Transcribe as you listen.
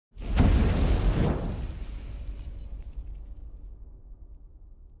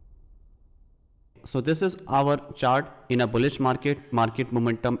So this is our chart in a bullish market. Market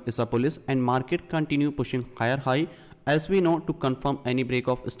momentum is a bullish and market continue pushing higher high. As we know, to confirm any break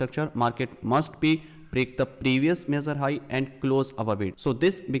of structure, market must be break the previous major high and close above it. So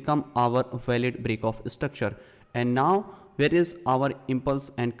this become our valid break of structure. And now where is our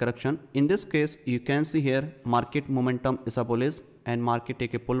impulse and correction? In this case, you can see here market momentum is a bullish and market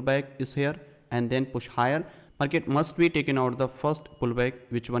take a pullback is here and then push higher. Market must be taken out the first pullback,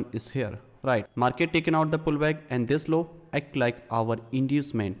 which one is here, right? Market taken out the pullback and this low act like our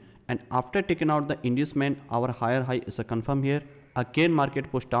inducement, and after taking out the inducement, our higher high is a confirm here. Again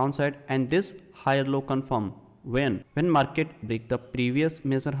market push downside and this higher low confirm when market break the previous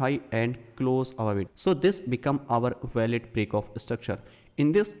major high and close above it. So this become our valid break of structure.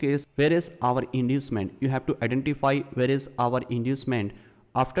 In this case, where is our inducement? You have to identify where is our inducement.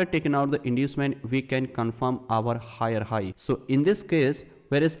 After taking out the inducement, we can confirm our higher high. So in this case,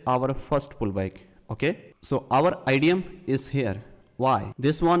 where is our first pullback? Okay, so our IDM is here. Why?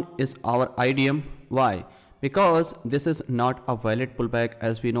 This one is our IDM. Why? Because this is not a valid pullback.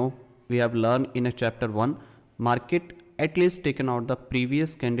 As we know, we have learned in a chapter 1, market at least taken out the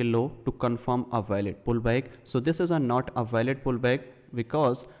previous candle low to confirm a valid pullback. So this is not a valid pullback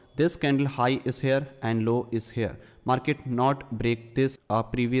because this candle high is here and low is here. Market not break this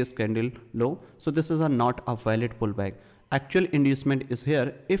previous candle low. So this is not a valid pullback. Actual inducement is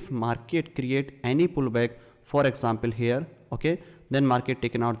here. If market create any pullback, for example here, okay, then market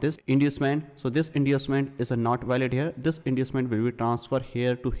taken out this inducement. So this inducement is not valid here. This inducement will be transferred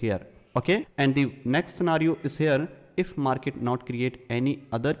here to here. Okay, and the next scenario is here. If market not create any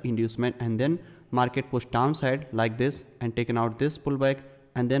other inducement and then market push downside like this and taken out this pullback,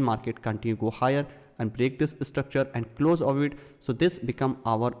 and then market continue go higher and break this structure and close of it. So this become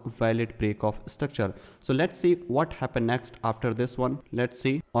our valid break of structure. So let's see what happened next after this one. Let's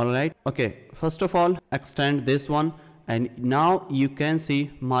see. All right. Okay. First of all, extend this one. And now you can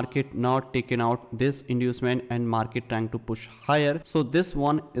see market not taking out this inducement and market trying to push higher. So this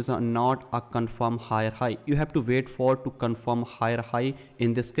one is not a confirm higher high. You have to wait for to confirm higher high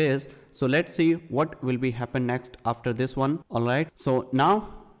in this case. So let's see what will be happen next after this one. All right. So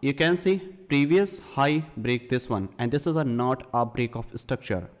now you can see previous high break this one, and this is not a break of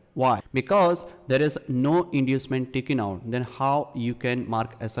structure. Why? Because there is no inducement taken out. Then how you can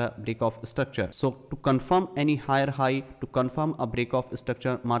mark as a break of structure? So to confirm any higher high, to confirm a break of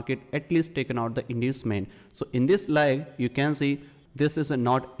structure, market at least taken out the inducement. So in this leg, you can see this is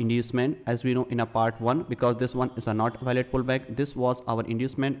not inducement as we know in a part 1, because this one is a not valid pullback. This was our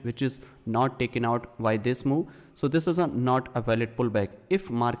inducement which is not taken out by this move. So this is not a valid pullback. If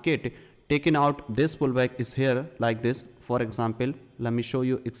market taken out this pullback is here like this, for example, let me show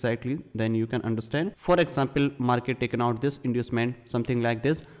you exactly, then you can understand. For example, market taken out this inducement, something like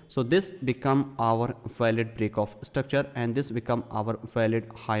this. So this become our valid break of structure and this become our valid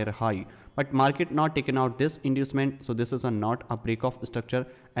higher high. But market not taken out this inducement, so this is not a break of structure,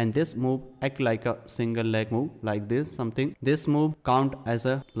 and this move act like a single leg move like this, something. This move count as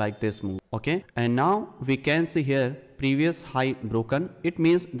a like this move. Okay, and now we can see here previous high broken. It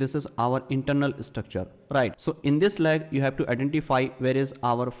means this is our internal structure, right? So in this leg you have to identify where is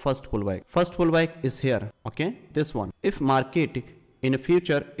our first pullback. First pullback is here. Okay, this one. If market in the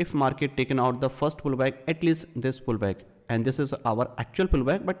future, if market taken out the first pullback, at least this pullback, and this is our actual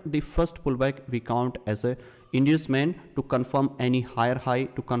pullback, but the first pullback we count as a inducement to confirm any higher high,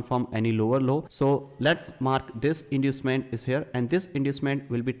 to confirm any lower low. So let's mark this inducement is here, and this inducement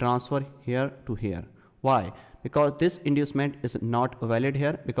will be transferred here to here. Why? Because this inducement is not valid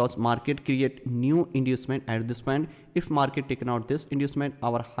here, because market create new inducement at this point. If market taken out this inducement,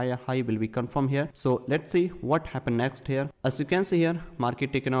 our higher high will be confirmed here. So let's see what happened next here. As you can see here,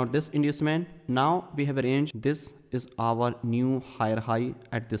 market taken out this inducement. Now we have arranged this is our new higher high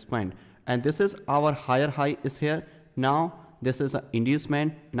at this point, and this is our higher high is here. Now this is an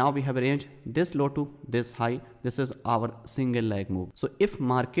inducement. Now we have arranged this low to this high. This is our single leg move. So if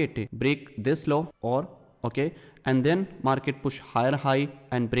market break this low, or okay, and then market push higher high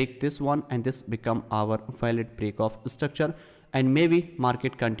and break this one, and this become our valid break of structure, and maybe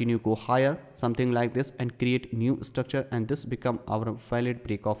market continue go higher, something like this, and create new structure, and this become our valid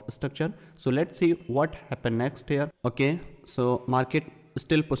break of structure. So let's see what happened next here. Okay, so market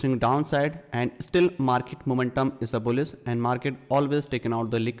still pushing downside, and still market momentum is a bullish, and market always taken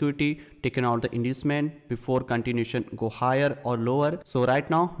out the liquidity, taken out the inducement before continuation go higher or lower. So right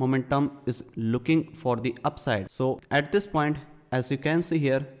now momentum is looking for the upside. So at this point, as you can see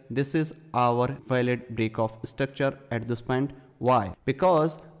here, this is our valid break of structure at this point. Why?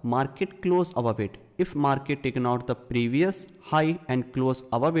 Because market close above it. if market taken out the previous high and close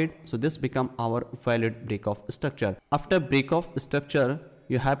above it, so this become our valid break of structure. After break of structure,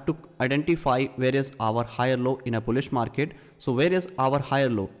 you have to identify where is our higher low in a bullish market. So where is our higher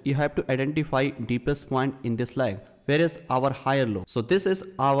low? You have to identify deepest point in this leg. Where is our higher low? So this is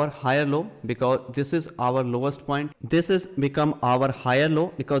our higher low because this is our lowest point. This is become our higher low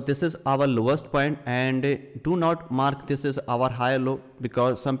because this is our lowest point, and do not mark this is our higher low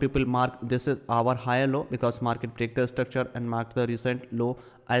because some people mark this is our higher low because market break the structure and mark the recent low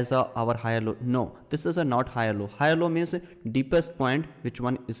as our higher low. No, this is a not higher low. Higher low means deepest point, which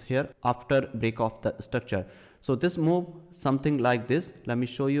one is here after break of the structure. So this move something like this. Let me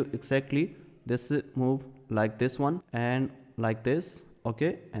show you exactly. This move like this one and like this,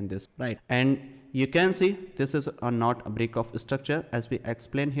 okay, and this, right? And you can see this is not a break of structure as we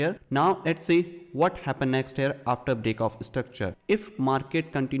explained here. Now let's see what happened next here after break of structure. If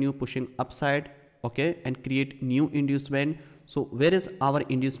market continue pushing upside, okay, and create new inducement, so where is our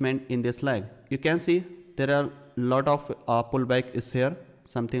inducement in this leg? You can see there are lot of pullback is here,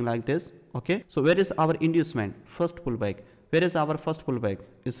 something like this, okay. So where is our inducement? First pullback. Where is our first pullback?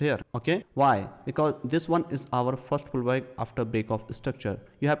 Is here, okay. Why? Because this one is our first pullback after break of structure.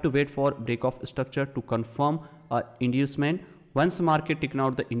 You have to wait for break of structure to confirm inducement. Once market taken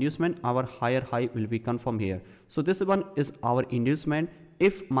out the inducement, our higher high will be confirmed here. So this one is our inducement.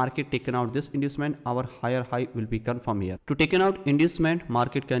 If market taken out this inducement, our higher high will be confirmed here. To taken out inducement,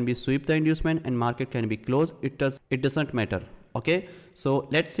 market can be sweep the inducement and market can be closed. It doesn't matter. Okay, so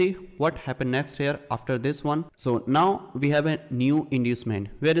let's see what happened next here after this one. So now we have a new inducement.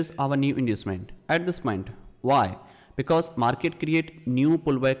 Where is our new inducement? At this point. Why? Because market create new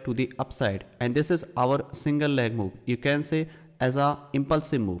pullback to the upside, and this is our single leg move. You can say as a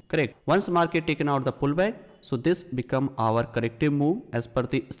impulsive move, correct? Once market taken out the pullback, so this become our corrective move as per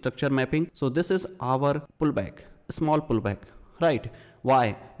the structure mapping. So this is our pullback, small pullback, right?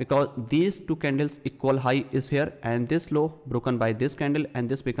 Why? Because these two candles equal high is here and this low broken by this candle, and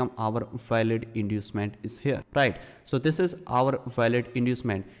this become our valid inducement is here, right? So this is our valid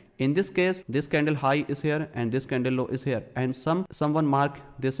inducement. In this case, this candle high is here and this candle low is here, and someone mark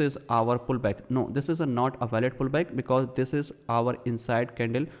this is our pullback. No, this is not a valid pullback because this is our inside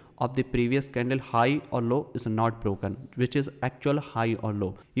candle of the previous candle. High or low is not broken, which is actual high or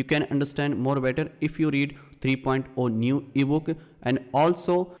low. You can understand more better if you read 3.0 new ebook, and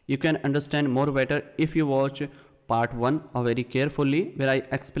also you can understand more better if you watch part 1 very carefully, where I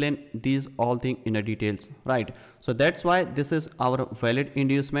explain these all things in a details, right? So that's why this is our valid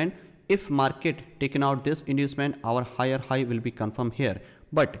inducement. If market taken out this inducement, our higher high will be confirmed here.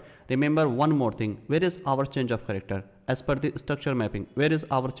 But remember one more thing, where is our change of character? As per the structure mapping, where is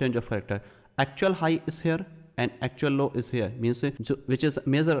our change of character? Actual high is here and actual low is here, means which is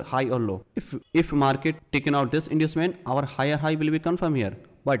measure high or low. If market taken out this inducement, our higher high will be confirmed here.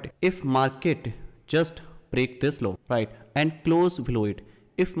 But if market just break this low, right, and close below it,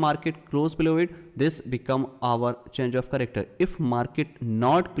 if market close below it, this become our change of character. If market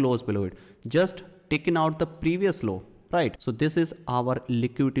not close below it, just taken out the previous low, right? So this is our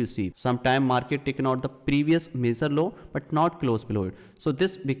liquidity sweep. Sometime market taken out the previous major low but not close below it. So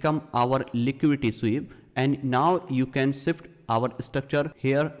this become our liquidity sweep, and now you can shift our structure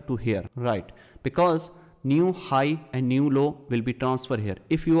here to here, right? Because new high and new low will be transferred here.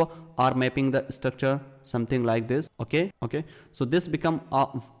 If you are mapping the structure something like this, okay, so this become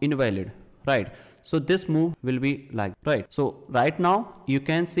invalid, right? So this move will be like, right? So right now you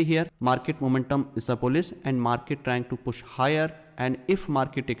can see here market momentum is a bullish and market trying to push higher, and if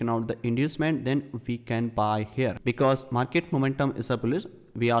market taken out the inducement, then we can buy here because market momentum is a bullish.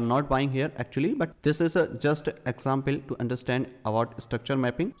 We are not buying here actually, but this is a just example to understand about structure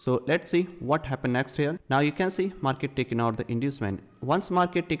mapping. So let's see what happened next here. Now you can see market taken out the inducement. Once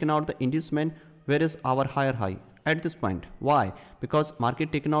market taken out the inducement, where is our higher high? At this point. Why? Because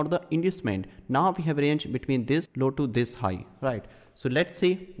market taken out the inducement. Now we have range between this low to this high, right? So let's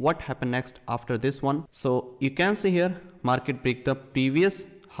see what happened next after this one. So you can see here market break the previous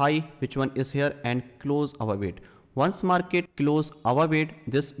high, which one is here, and close above it. Once market close above it,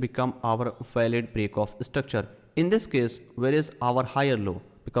 this become our valid break of structure. In this case, where is our higher low?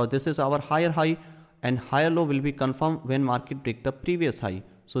 Because this is our higher high, and higher low will be confirmed when market break the previous high.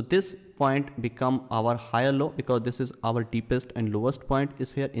 So this point become our higher low because this is our deepest and lowest point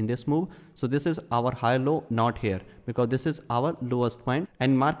is here in this move. So this is our higher low, not here, because this is our lowest point,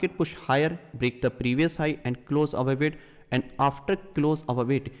 and market push higher, break the previous high and close above it, and after close of a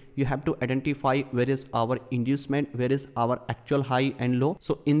wick you have to identify where is our inducement, where is our actual high and low.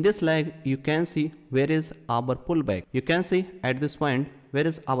 So in this leg you can see where is our pullback. You can see at this point where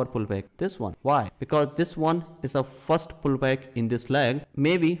is our pullback, this one. Why? Because this one is a first pullback in this leg.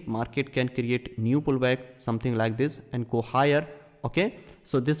 Maybe market can create new pullback something like this and go higher. Okay,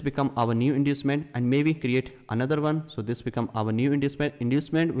 so this become our new inducement and maybe create another one. So this become our new inducement.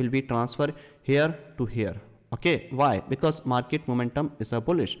 Inducement will be transferred here to here. Okay, why? Because market momentum is a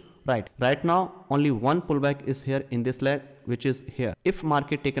bullish. Right now only one pullback is here in this leg, which is here. If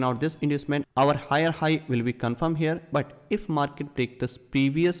market taken out this inducement, our higher high will be confirmed here. But if market break this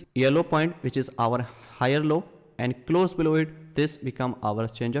previous yellow point, which is our higher low, and close below it, this become our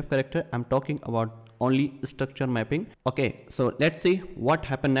change of character. I'm talking about only structure mapping. Okay, so let's see what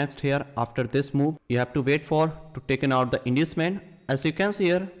happened next here after this move. You have to wait for to taken out the inducement. As you can see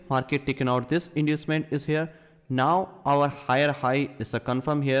here, market taken out this inducement is here. Now our higher high is a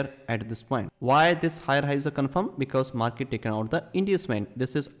confirm here at this point. Why this higher high is a confirm? Because market taken out the inducement.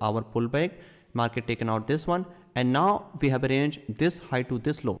 This is our pullback. Market taken out this one, and now we have arranged this high to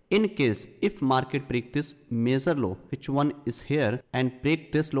this low. In case if market break this major low, which one is here, and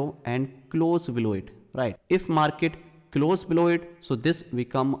break this low and close below it, right? If market close below it, so this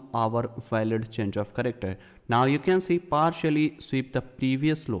become our valid change of character. Now you can see partially sweep the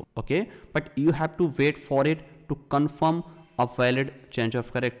previous low. Okay, but you have to wait for it to confirm a valid change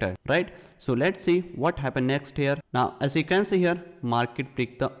of character, right? So let's see what happened next here. Now as you can see here, market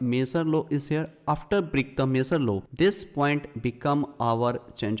break the major low is here. After break the major low, this point become our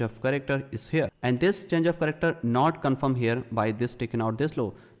change of character is here, and this change of character not confirm here by this taken out this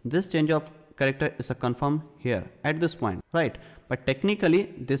low. This change of character is a confirm here at this point, right? But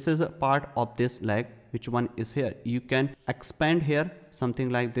technically this is a part of this leg. Which one is here? You can expand here something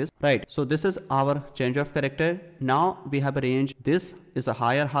like this, right? So this is our change of character. Now we have arranged this is a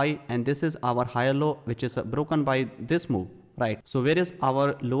higher high and this is our higher low, which is broken by this move, right? So where is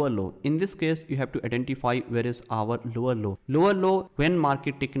our lower low? In this case you have to identify where is our lower low. Lower low, when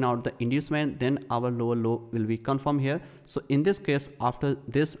market taken out the inducement, then our lower low will be confirmed here. So in this case, after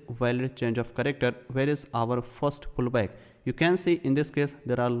this valid change of character, where is our first pullback? You can see in this case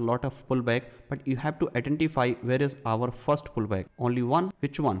there are a lot of pullback, but you have to identify where is our first pullback. Only one.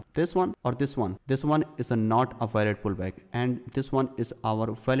 Which one? This one or this one? This one is a not a valid pullback, and this one is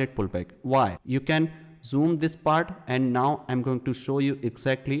our valid pullback. Why? You can zoom this part, and now I'm going to show you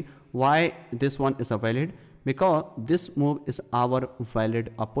exactly why this one is a valid. Because this move is our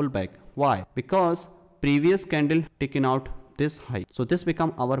valid a pullback. Why? Because previous candle taken out this high, so this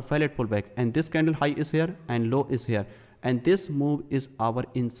become our valid pullback, and this candle high is here and low is here. And this move is our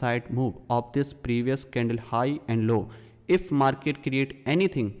inside move of this previous candle high and low. If market create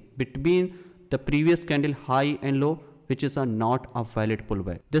anything between the previous candle high and low, which is a not a valid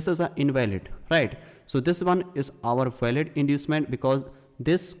pullback, this is a invalid, right? So this one is our valid inducement because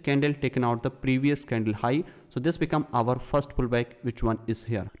this candle taken out the previous candle high. So this become our first pullback, which one is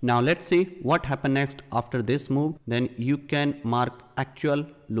here. Now let's see what happened next after this move. Then you can mark actual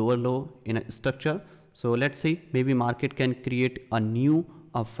lower low in a structure. So let's see, maybe market can create a new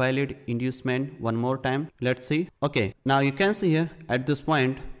a valid inducement one more time. Let's see. Okay, now you can see here at this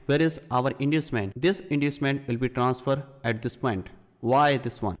point where is our inducement. This inducement will be transferred at this point. Why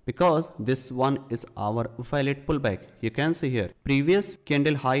this one? Because this one is our valid pullback. You can see here previous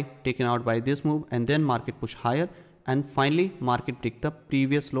candle high taken out by this move, and then market push higher, and finally market break the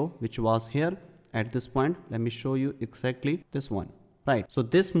previous low, which was here at this point. Let me show you exactly this one. Right, so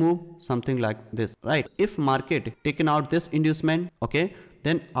this move something like this, right? If market taken out this inducement, okay,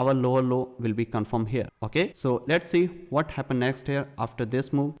 then our lower low will be confirmed here. Okay, so let's see what happened next here after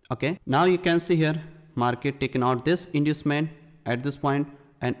this move. Okay, now you can see here market taken out this inducement at this point,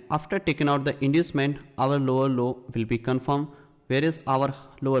 and after taking out the inducement, our lower low will be confirmed. Where is our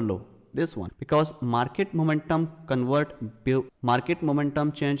lower low? This one. Because market momentum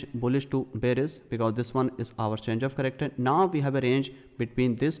change bullish to bearish, because this one is our change of character. Now we have arranged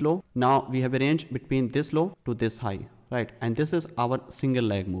between this low, now we have arranged between this low to this high, right? And this is our single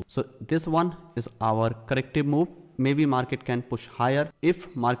leg move. So this one is our corrective move. Maybe market can push higher.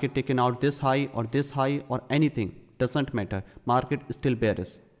 If market taken out this high or anything, doesn't matter, market is still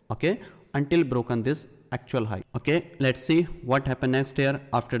bearish, okay, until broken this actual high. Okay, let's see what happened next here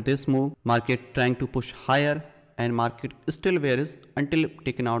after this move. Market trying to push higher, and market is still bearish until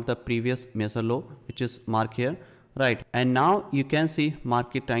taken out the previous major low, which is marked here, right? And now you can see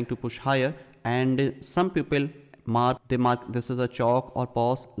market trying to push higher, and some people mark this is a chalk or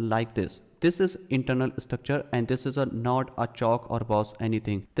pause like this. This is internal structure, and this is not a chalk or pause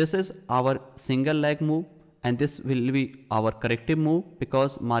anything. This is our single leg move, and this will be our corrective move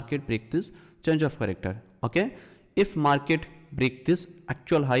because market break this change of character. Okay, if market break this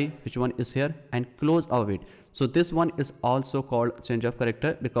actual high, which one is here, and close above it, so this one is also called change of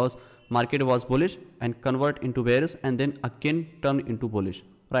character because market was bullish and convert into bearish and then again turn into bullish,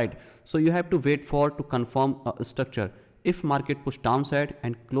 right? So you have to wait for to confirm a structure. If market push downside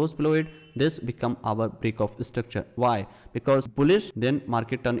and close below it, this become our break of structure. Why? Because bullish, then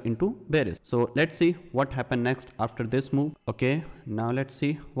market turn into bearish. So let's see what happened next after this move. Okay, now let's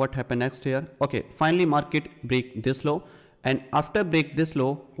see what happened next here. Okay, finally market break this low, and after break this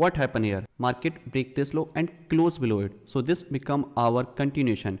low, what happened here? Market break this low and close below it. So this become our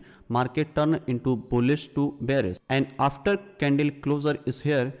continuation. Market turn into bullish to bearish, and after candle closure is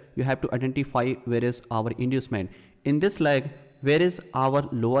here, you have to identify where is our inducement. In this leg, where is our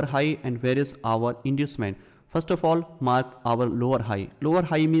lower high and where is our inducement? First of all, mark our lower high. Lower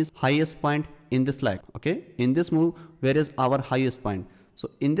high means highest point in this leg. Okay, in this move, where is our highest point?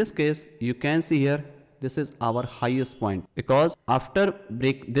 So in this case, you can see here, this is our highest point because after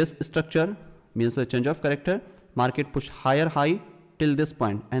break this structure means a change of character, market push higher high till this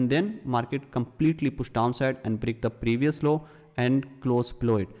point, and then market completely push downside and break the previous low and close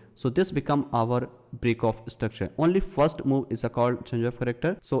below it. So this become our break of structure. Only first move is called change of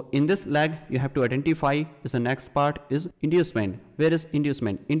character. So in this leg, you have to identify is the next part is inducement. Where is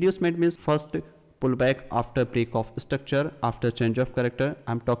inducement? Inducement means first pullback after break of structure, after change of character.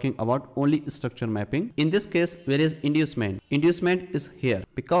 I'm talking about only structure mapping. In this case, where is inducement? Inducement is here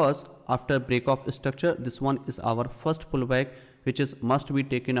because after break of structure, this one is our first pullback, which is must be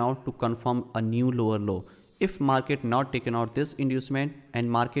taken out to confirm a new lower low. If market not taken out this inducement, and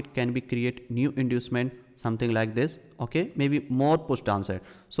market can be create new inducement, something like this, okay, maybe more push downside.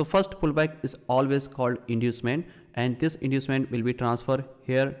 So first pullback is always called inducement, and this inducement will be transferred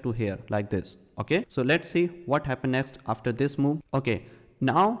here to here like this. Okay, so let's see what happened next after this move. Okay,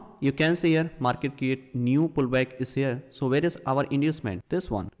 now you can see here market create new pullback is here. So where is our inducement? This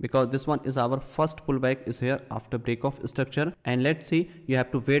one, because this one is our first pullback is here after break of structure. And let's see, you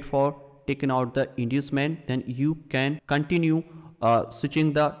have to wait for taken out the inducement, then you can continue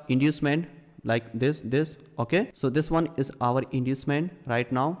switching the inducement like this. Okay, so this one is our inducement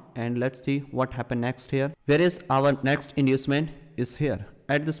right now, and let's see what happened next here. Where is our next inducement is here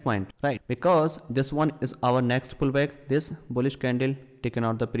at this point, right? Because this one is our next pullback. This bullish candle taken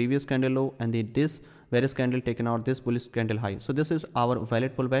out the previous candle low, and then this bearish candle taken out this bullish candle high. So this is our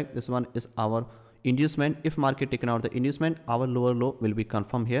valid pullback. This one is our inducement. If market taken out the inducement, our lower low will be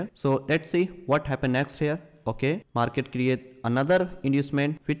confirmed here. So let's see what happened next here. Okay, market create another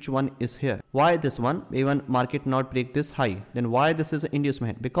inducement. Which one is here? Why this one? Even market not break this high, then why this is an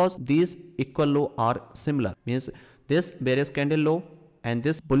inducement? Because these equal low are similar, means this bearish candle low and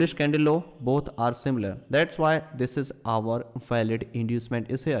this bullish candle low both are similar. That's why this is our valid inducement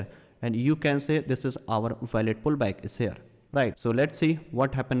is here, and you can say this is our valid pullback is here, right? So let's see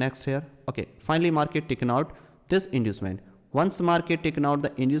what happened next here. Okay, finally market taken out this inducement. Once market taken out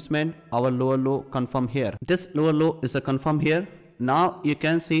the inducement, our lower low confirm here. This lower low is a confirm here. Now you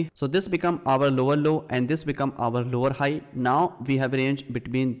can see, so this become our lower low and this become our lower high. Now we have range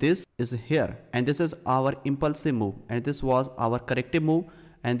between this is here, and this is our impulsive move, and this was our corrective move,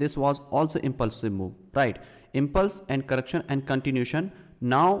 and this was also impulsive move, right? Impulse and correction and continuation.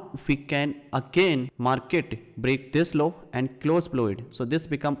 Now we can again market break this low and close below it. So this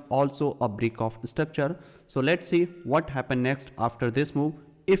become also a break of structure. So let's see what happened next after this move.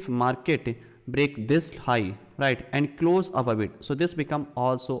 If market break this high, right, and close above it, so this become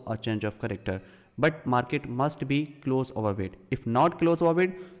also a change of character, but market must be close above it. If not close above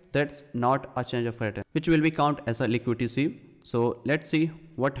it, that's not a change of character, which will be count as a liquidity sweep. So let's see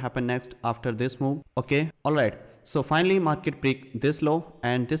what happened next after this move. Okay, all right. So finally market break this low,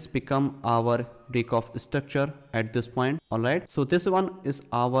 and this become our break of structure at this point. All right, so this one is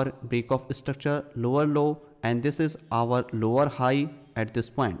our break of structure, lower low, and this is our lower high at this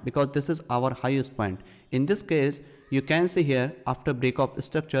point, because this is our highest point. In this case, you can see here after break of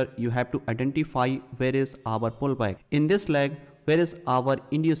structure, you have to identify where is our pullback. In this leg, where is our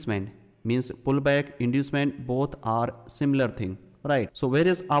inducement? Means pullback, inducement, both are similar thing, right? So where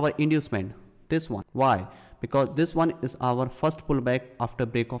is our inducement? This one. Why? Because this one is our first pullback after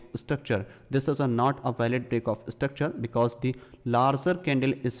break of structure. This is not a valid break of structure because the larger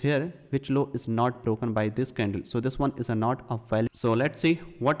candle is here, which low is not broken by this candle. So this one is not a valid. So let's see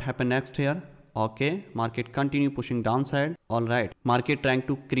what happened next here. Okay, market continue pushing downside. All right, market trying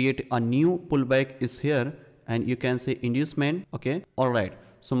to create a new pullback is here, and you can say inducement. Okay, all right.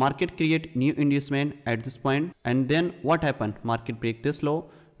 So market create new inducement at this point, and then what happened? Market break this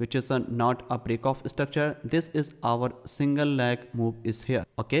low. which is not a break of structure. This is our single leg move is here.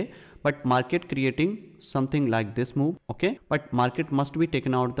 Okay, but market creating something like this move. Okay, but market must be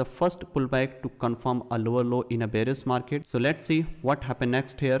taken out the first pullback to confirm a lower low in a bearish market. So let's see what happened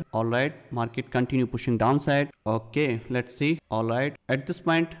next here. All right, market continue pushing downside. Okay, let's see. All right, at this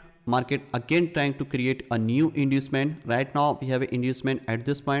point market again trying to create a new inducement. Right now we have an inducement at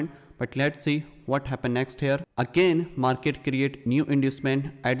this point, but let's see what happened next here. Again market create new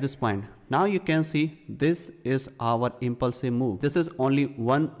inducement at this point. Now you can see this is our impulsive move. This is only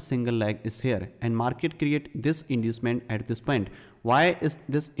one single leg is here, and market create this inducement at this point. Why is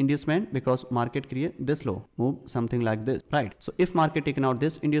this inducement? Because market create this low move, something like this, right? So if market taken out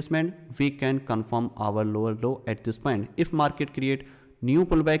this inducement, we can confirm our lower low at this point. If market create new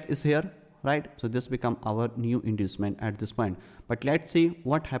pullback is here, right? So this become our new inducement at this point. But let's see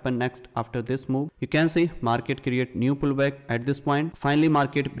what happened next after this move. You can see market create new pullback at this point. Finally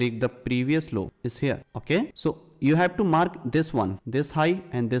market break the previous low is here. Okay, so you have to mark this one, this high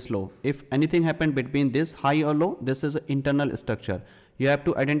and this low. If anything happened between this high or low, this is an internal structure. You have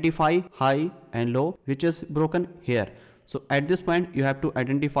to identify high and low which is broken here. So at this point you have to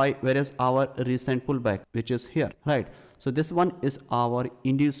identify where is our recent pullback, which is here, right? So this one is our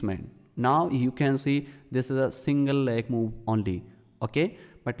inducement. Now you can see this is a single leg move only. Okay,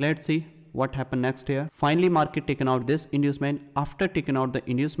 but let's see what happened next here. Finally market taken out this inducement. After taking out the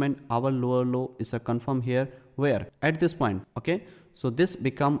inducement, our lower low is a confirm here. Where? At this point. Okay, so this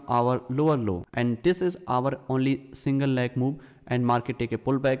become our lower low, and this is our only single leg move, and market take a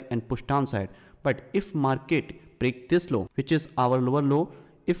pullback and push downside. But if market break this low, which is our lower low,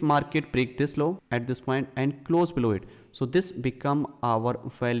 if market break this low at this point and close below it, so this become our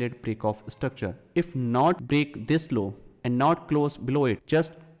valid break of structure. If not break this low and not close below it,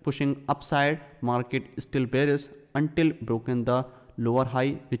 just pushing upside, market is still bearish until broken the lower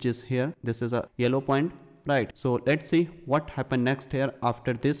high, which is here. This is a yellow point, right? So let's see what happened next here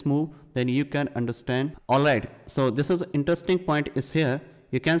after this move, then you can understand. All right, so this is interesting point is here.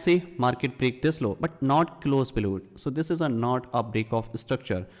 You can see market break this low but not close below it. So this is not a break of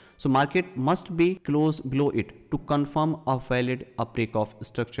structure. So market must be close below it to confirm a valid break of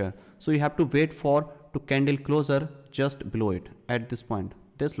structure. So you have to wait for to candle closer just below it at this point,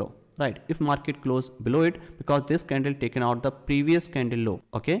 this low, right? If market close below it, because this candle taken out the previous candle low.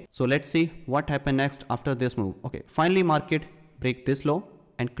 Okay, so let's see what happened next after this move. Okay, finally market break this low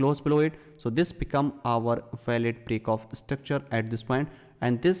and close below it. So this become our valid break of structure at this point,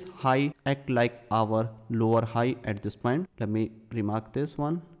 and this high act like our lower high at this point. Let me remark this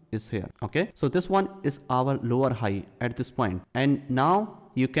one is here. Okay, so this one is our lower high at this point, and now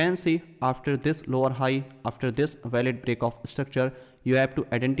you can see after this lower high, after this valid break of structure, you have to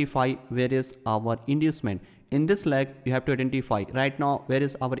identify where is our inducement. In this leg you have to identify right now where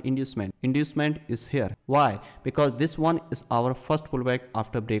is our inducement. Inducement is here. Why? Because this one is our first pullback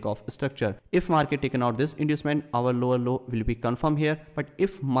after break of structure. If market taken out this inducement, our lower low will be confirmed here. But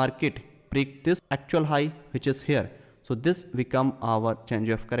if market break this actual high, which is here, so this become our change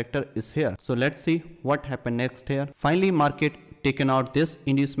of character is here. So let's see what happened next here. Finally market taken out this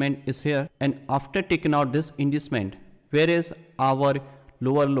inducement is here, and after taking out this inducement, where is our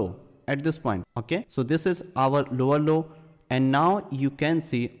lower low at this point? Okay, so this is our lower low, and now you can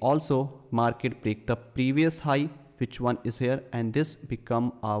see also market break the previous high, which one is here, and this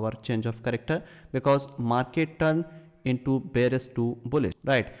become our change of character because market turn into bearish to bullish,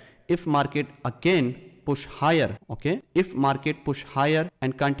 right? If market again push higher, okay, if market push higher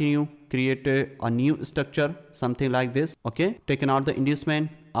and continue create a new structure, something like this, okay, taken out the inducement,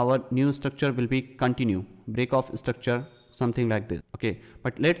 our new structure will be continue break of structure, something like this. Okay,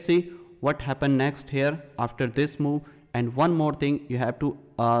 but let's see what happened next here after this move. And one more thing you have to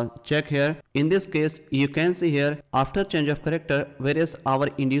check here. In this case you can see here after change of character, where is our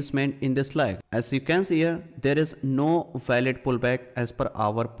inducement in this leg. As you can see here, there is no valid pullback as per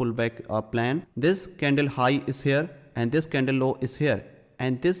our pullback plan. This candle high is here and this candle low is here,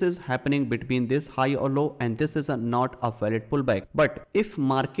 and this is happening between this high or low, and this is not a valid pullback. But if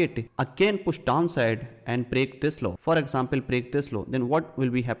market again push downside and break this low, for example break this low, then what will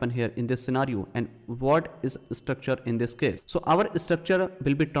be happen here in this scenario, and what is structure in this case? So our structure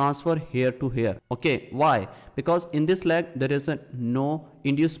will be transferred here to here. Okay, why? Because in this leg there is no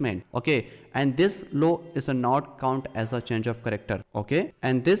inducement, okay, and this low is not count as a change of character, okay,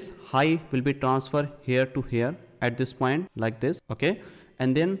 and this high will be transferred here to here at this point like this, okay,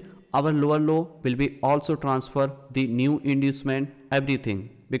 and then our lower low will be also transfer the new inducement,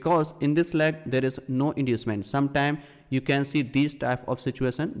 everything, because in this leg there is no inducement. Sometime you can see these type of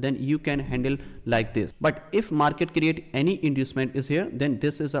situation, then you can handle like this. But if market create any inducement is here, then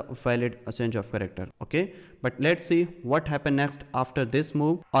this is a valid change of character. Okay, but let's see what happen next after this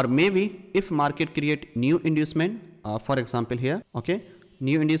move. Or maybe if market create new inducement, for example here, okay,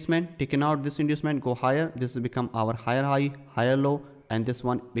 new inducement, taken out this inducement, go higher, this will become our higher high, higher low, and this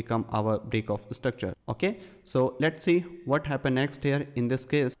one become our break of structure. Okay, so let's see what happened next here in this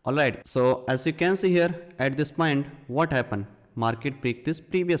case. All right, so as you can see here at this point, what happened? Market break this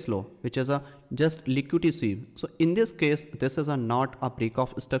previous low, which is a just liquidity sweep. So in this case, this is a not a break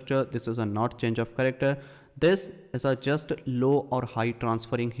of structure, this is a not change of character, this is a just low or high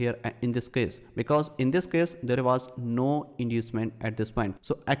transferring here in this case, because in this case there was no inducement at this point.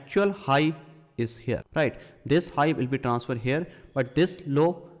 So actual high is here, right? This high will be transferred here, but this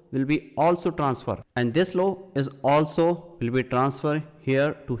low will be also transfer, and this low is also will be transfer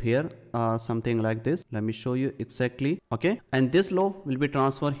here to here, something like this. Let me show you exactly. Okay, and this low will be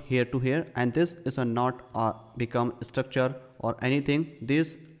transfer here to here, and this is a not become structure or anything.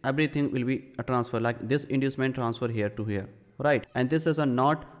 This everything will be a transfer, like this inducement transfer here to here, right? And this is a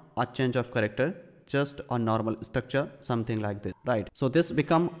not a change of character, just a normal structure, something like this, right? So this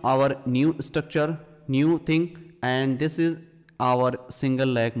become our new structure, new thing, and this is our single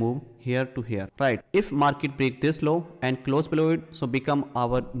leg move here to here, right? If market break this low and close below it, so become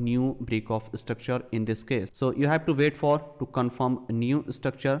our new break of structure in this case. So you have to wait for to confirm a new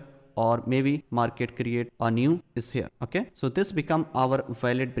structure, or maybe market create a new is here. Okay, so this become our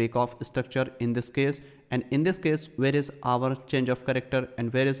valid break of structure in this case. And in this case, where is our change of character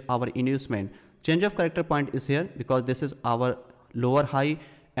and where is our inducement? Change of character point is here, because this is our lower high.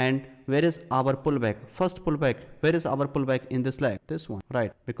 And where is our pullback? First pullback, where is our pullback in this leg? This one,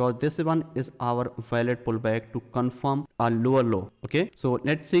 right? Because this one is our valid pullback to confirm our lower low. Okay, so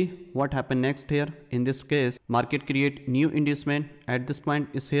let's see what happened next here. In this case, market create new inducement at this point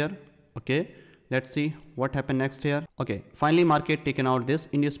is here. Okay, let's see what happened next here. Okay, finally market taken out this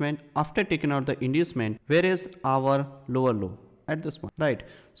inducement. After taking out the inducement, where is our lower low? At this one, right?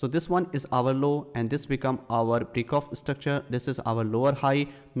 So this one is our low, and this become our break of structure. This is our lower high.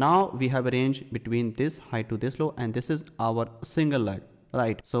 Now we have a range between this high to this low, and this is our single leg,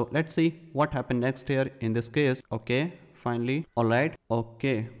 right? So let's see what happened next here in this case. Okay, finally, all right.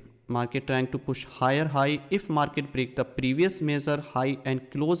 Okay, market trying to push higher high. If market break the previous measure high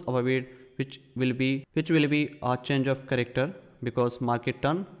and close above it, which will be a change of character, because market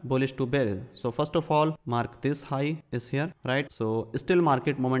turn bullish to bearish. So first of all, mark this high is here, right? So still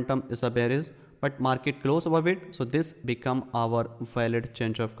market momentum is a bearish, but market close above it, so this become our valid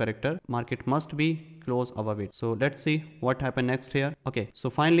change of character. Market must be close above it. So let's see what happened next here. Okay,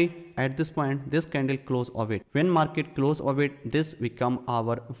 so finally at this point, this candle close above it. When market close above it, this become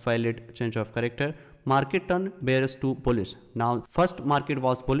our valid change of character. Market turn bearish to bullish. Now first market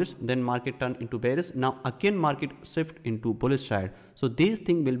was bullish, then market turn into bearish. Now again market shift into bullish side. So these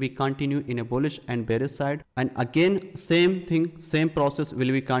things will be continue in a bullish and bearish side, and again same thing, same process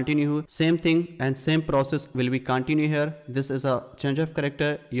will be continue, same thing and same process will be continue here. This is a change of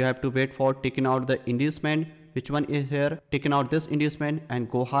character. You have to wait for taking out the inducement, which one is here, taking out this inducement and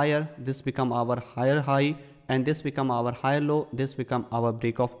go higher. This become our higher high, and this become our higher low, this become our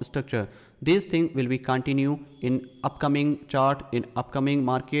break of structure. These things will be continue in upcoming chart, in upcoming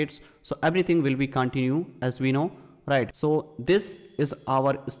markets. So everything will be continue as we know, right? So this is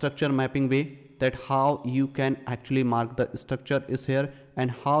our structure mapping way, that how you can actually mark the structure is here,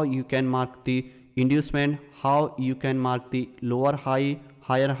 and how you can mark the inducement, how you can mark the lower high,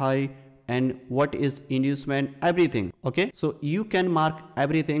 higher high, and what is inducement, everything. Okay, so you can mark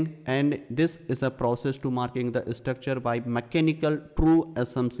everything, and this is a process to marking the structure by mechanical true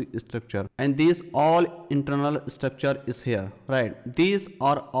SMC structure. And these all internal structure is here, right? These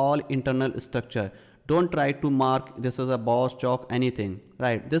are all internal structure. Don't try to mark this is a boss chalk anything,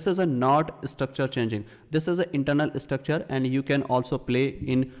 right? This is a not structure changing. This is an internal structure, and you can also play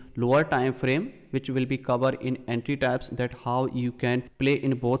in lower time frame, which will be covered in entry types, that how you can play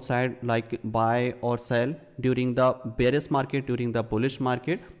in both sides, like buy or sell during the bearish market, during the bullish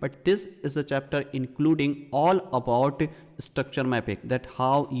market. But this is a chapter including all about structure mapping, that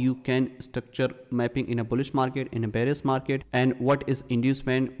how you can structure mapping in a bullish market, in a bearish market, and what is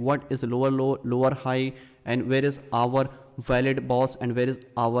inducement, what is lower low, lower high, and where is our valid boss and where is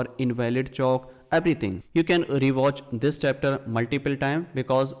our invalid chalk, everything. You can rewatch this chapter multiple times,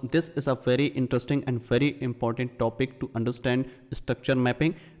 because this is a very interesting and very important topic to understand structure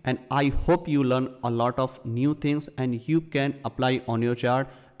mapping. And I hope you learn a lot of new things and you can apply on your chart.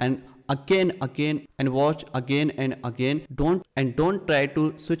 And again and watch again and again. Don't try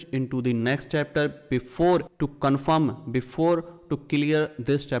to switch into the next chapter before to confirm, before to clear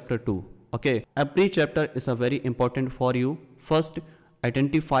this chapter 2. Okay, every chapter is a very important for you. First,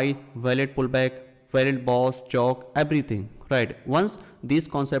 identify valid pullback, valid boss, chalk, everything, right? Once these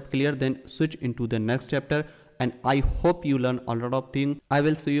concepts clear, then switch into the next chapter, and I hope you learn a lot of things. I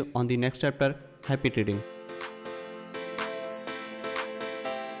will see you on the next chapter. Happy trading.